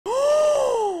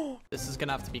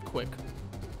gonna have to be quick.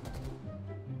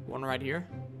 One right here.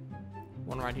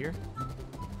 One right here.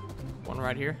 One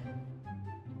right here.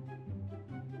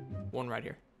 One right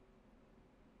here.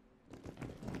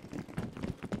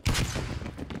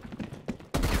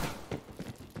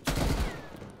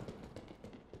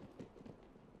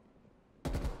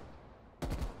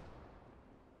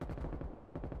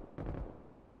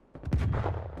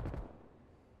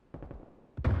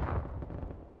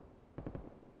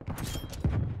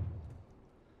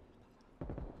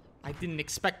 I didn't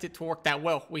expect it to work that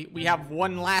well. We have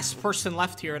one last person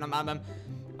left here, and I'm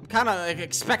kind of like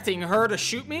expecting her to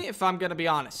shoot me, if I'm gonna be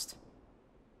honest.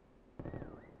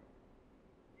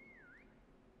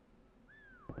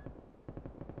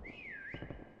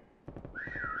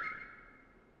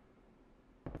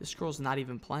 This girl's not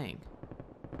even playing.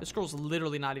 This girl's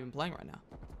literally not even playing right now.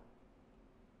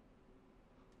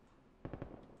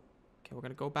 Okay, we're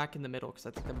gonna go back in the middle because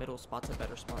I think the middle spot's a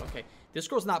better spot. Okay, this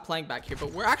girl's not playing back here,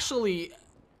 but we're actually...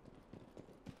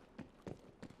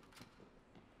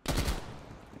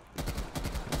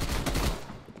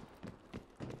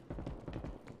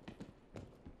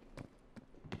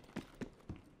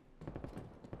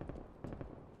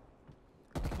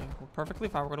 Okay, we're perfectly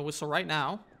fine. We're gonna whistle right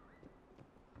now.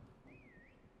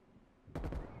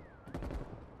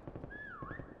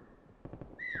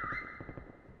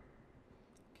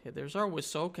 Okay, there's our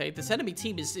whistle. Okay, this enemy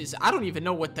team is I don't even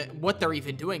know what they're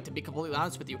even doing, to be completely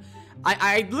honest with you.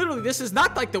 I literally, this is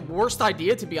not like the worst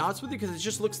idea, to be honest with you, because it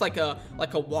just looks like a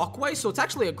walkway, so it's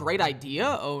actually a great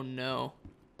idea. Oh no.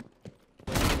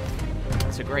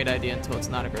 It's a great idea until it's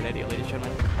not a great idea, ladies and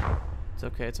gentlemen.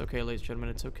 It's okay, ladies and gentlemen,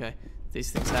 it's okay. These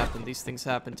things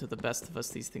happen to the best of us.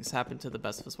 These things happen to the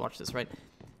best of us. Watch this, right?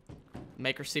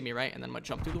 Make her see me, right? And then I'm gonna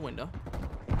jump through the window.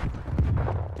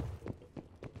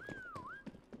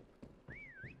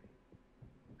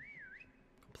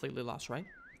 Completely lost, right?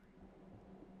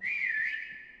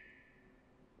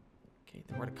 Okay,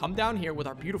 then we're gonna come down here with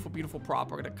our beautiful, beautiful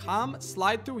prop. We're gonna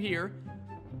slide through here,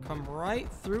 come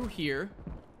right through here.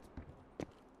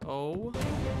 Oh.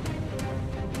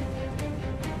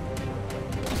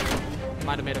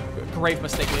 Might have made a grave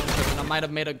mistake, ladies and gentlemen. I might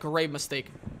have made a grave mistake.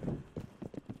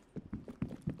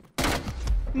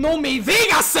 No me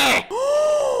dígase!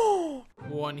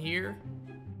 One here.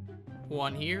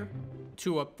 One here.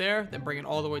 Two up there. Then bring it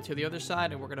all the way to the other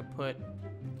side. And we're going to put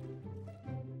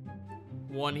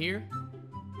one here.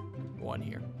 One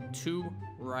here. Two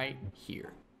right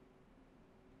here.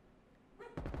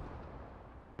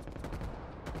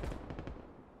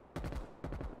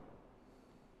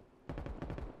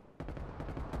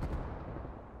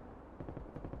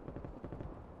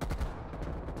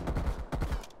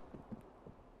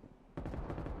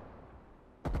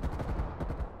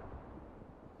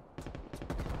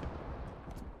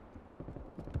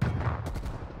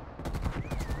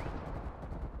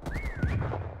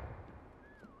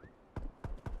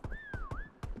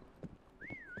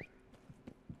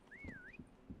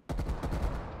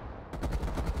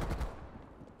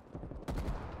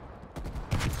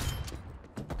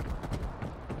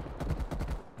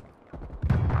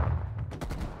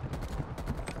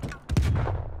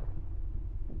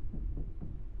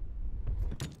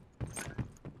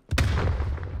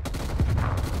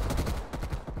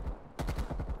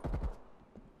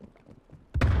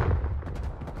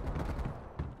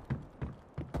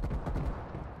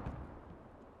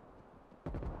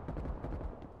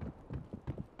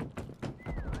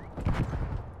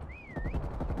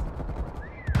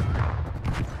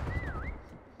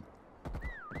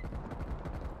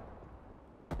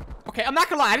 Okay, I'm not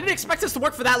gonna lie, I didn't expect this to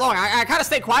work for that long. I kind of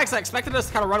stayed quiet because I expected us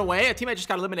to kind of run away. A teammate just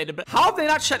got eliminated, but how have they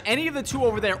not shut any of the two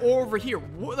over there or over here?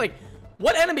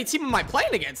 What enemy team am I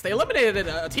playing against? They eliminated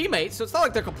a teammate, so it's not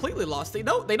like they're completely lost. They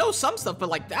know some stuff, but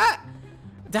like that,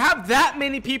 to have that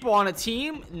many people on a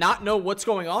team not know what's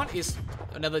going on is...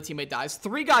 Another teammate dies.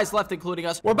 3 guys left, including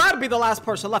us. We're about to be the last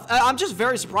person left. I'm just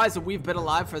very surprised that we've been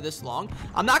alive for this long.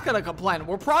 I'm not gonna complain.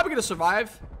 We're probably gonna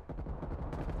survive.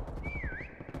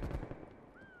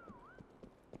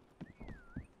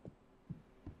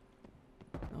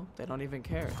 They don't even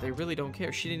care. They really don't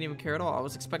care. She didn't even care at all. I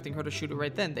was expecting her to shoot it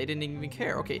right then. They didn't even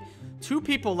care. Okay, 2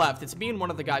 people left. It's me and one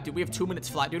other guy. Dude, we have 2 minutes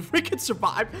flat. Dude, we could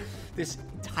survive this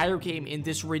entire game in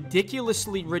this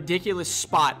ridiculously ridiculous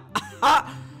spot.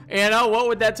 You know, what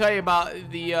would that tell you about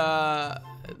the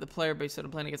player base that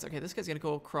I'm playing against? Okay, this guy's gonna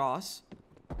go across.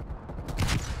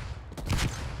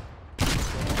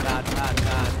 Bad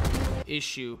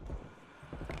issue.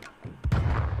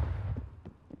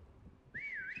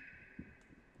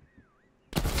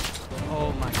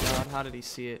 Oh my god, how did he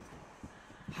see it?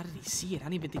 How did he see it?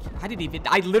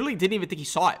 I literally didn't even think he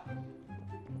saw it.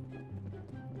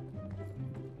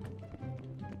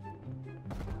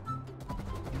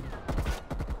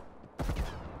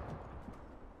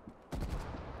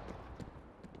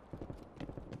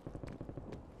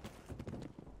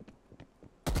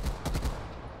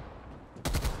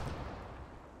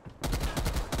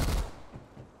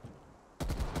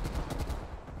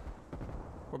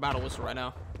 battle whistle right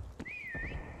now.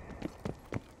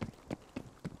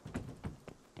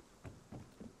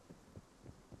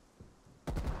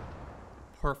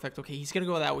 Perfect. Okay, he's gonna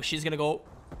go that way. She's gonna go.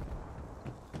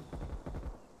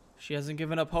 She hasn't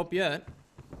given up hope yet.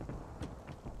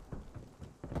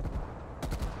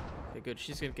 Okay, good.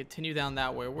 She's gonna continue down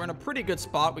that way. We're in a pretty good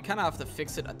spot. We kind of have to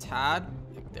fix it a tad.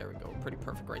 There we go. Pretty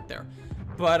perfect right there.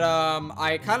 But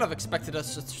I kind of expected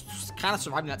us to kind of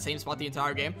survive in that same spot the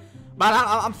entire game. But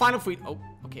I'm fine if we... Oh,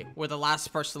 okay. We're the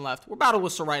last person left. We're battle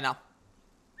whistle right now.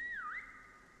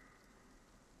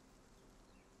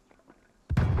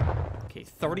 Okay,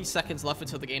 30 seconds left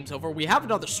until the game's over. We have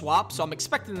another swap, so I'm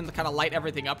expecting them to kind of light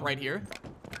everything up right here.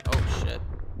 Oh, shit.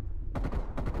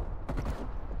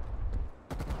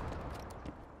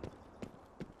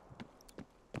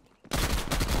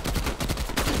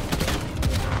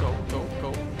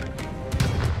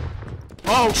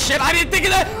 Oh, shit, I didn't think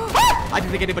of that! Ah! I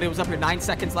didn't think anybody was up here. 9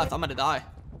 seconds left. I'm gonna die.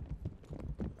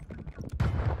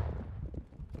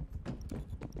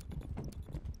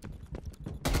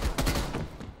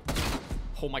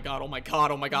 Oh my god, oh my god,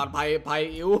 oh my god. By a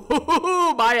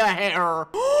hair.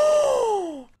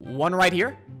 One right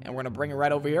here, and we're gonna bring it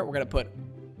right over here. We're gonna put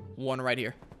one right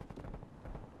here.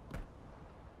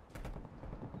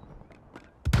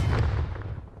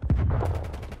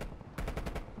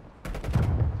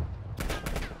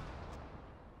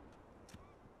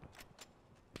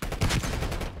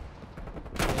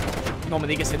 No me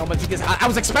digas, no me digas. I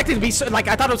was expecting to be, like,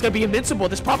 I thought it was going to be invincible.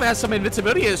 This probably has some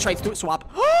invincibility in his traits. Do it,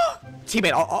 swap.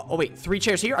 Teammate, oh, wait. 3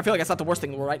 chairs here? I feel like it's not the worst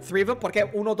thing in the world, right? 3 of them? Porque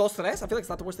 1, 2, 3. I feel like it's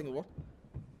not the worst thing in the world.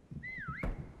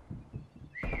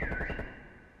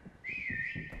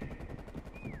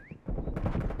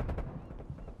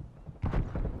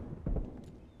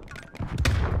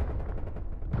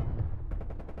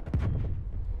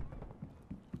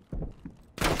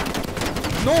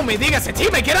 No me digas,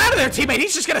 teammate, get out of there, teammate.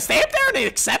 He's just gonna stay up there and they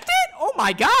accept it? Oh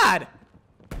my god.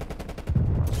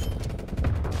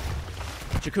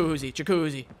 Jacuzzi,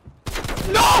 jacuzzi.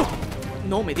 No!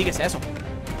 No me digas eso.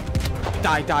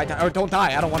 Die, die, die. Or don't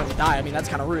die. I don't want him to die. I mean, that's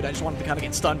kind of rude. I just want him to kind of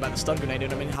get stunned by the stun grenade. You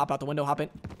know what I mean? Hop out the window, hop in.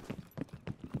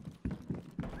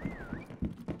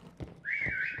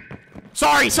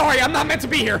 Sorry, sorry. I'm not meant to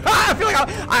be here. Ah, I feel like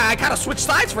I kind of switched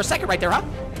sides for a second right there, huh?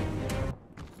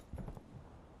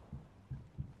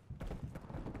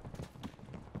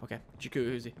 Okay,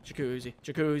 jacuzzi, jacuzzi,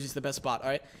 jacuzzi's the best spot. All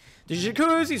right, the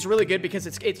jacuzzi's really good because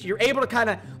it's you're able to kind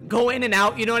of go in and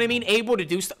out. You know what I mean? Able to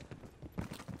do stuff.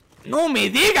 No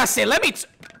me digas, let me.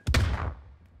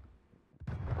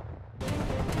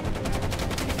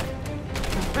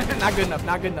 Not good enough.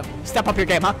 Not good enough. Step up your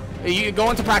game, huh? You go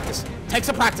into practice. Take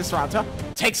some practice rounds, huh?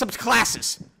 Take some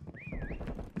classes.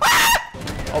 Ah!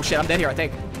 Oh shit, I'm dead here. I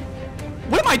think.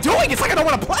 What am I doing? It's like I don't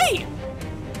want to play.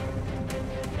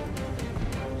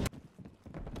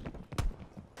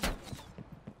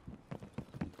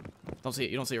 Don't see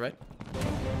it. You don't see it, right?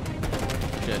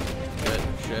 Shit. Shit.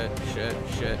 Shit. Shit.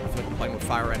 Shit. I feel like I'm playing with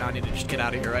fire right now. I need to just get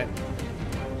out of here, right?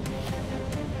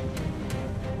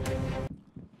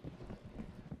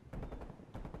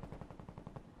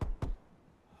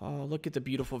 Oh, look at the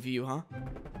beautiful view, huh?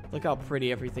 Look how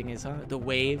pretty everything is, huh? The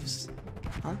waves,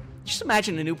 huh? Just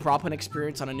imagine a new prop hunt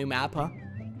experience on a new map, huh?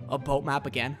 A boat map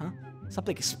again, huh?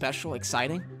 Something special,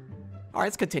 exciting. All right,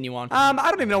 let's continue on. I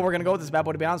don't even know where we're gonna go with this bad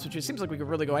boy, to be honest with you. It seems like we could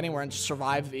really go anywhere and just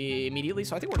survive immediately,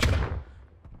 so I think we're just gonna...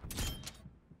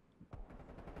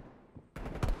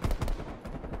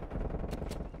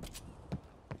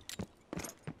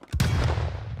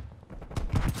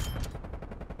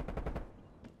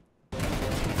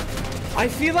 I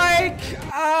feel like...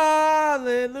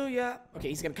 Hallelujah. Okay,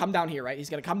 he's gonna come down here, right? He's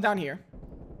gonna come down here.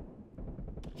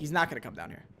 He's not gonna come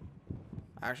down here.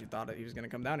 I actually thought that he was gonna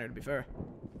come down here, to be fair.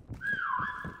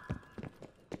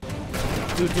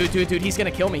 Dude, he's gonna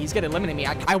kill me. He's gonna eliminate me.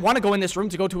 I want to go in this room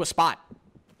to go to a spot.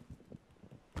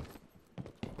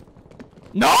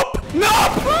 Nope!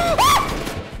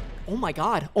 Oh my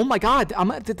god. Oh my god.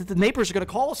 The neighbors are gonna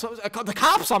call the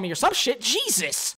cops on me or some shit. Jesus!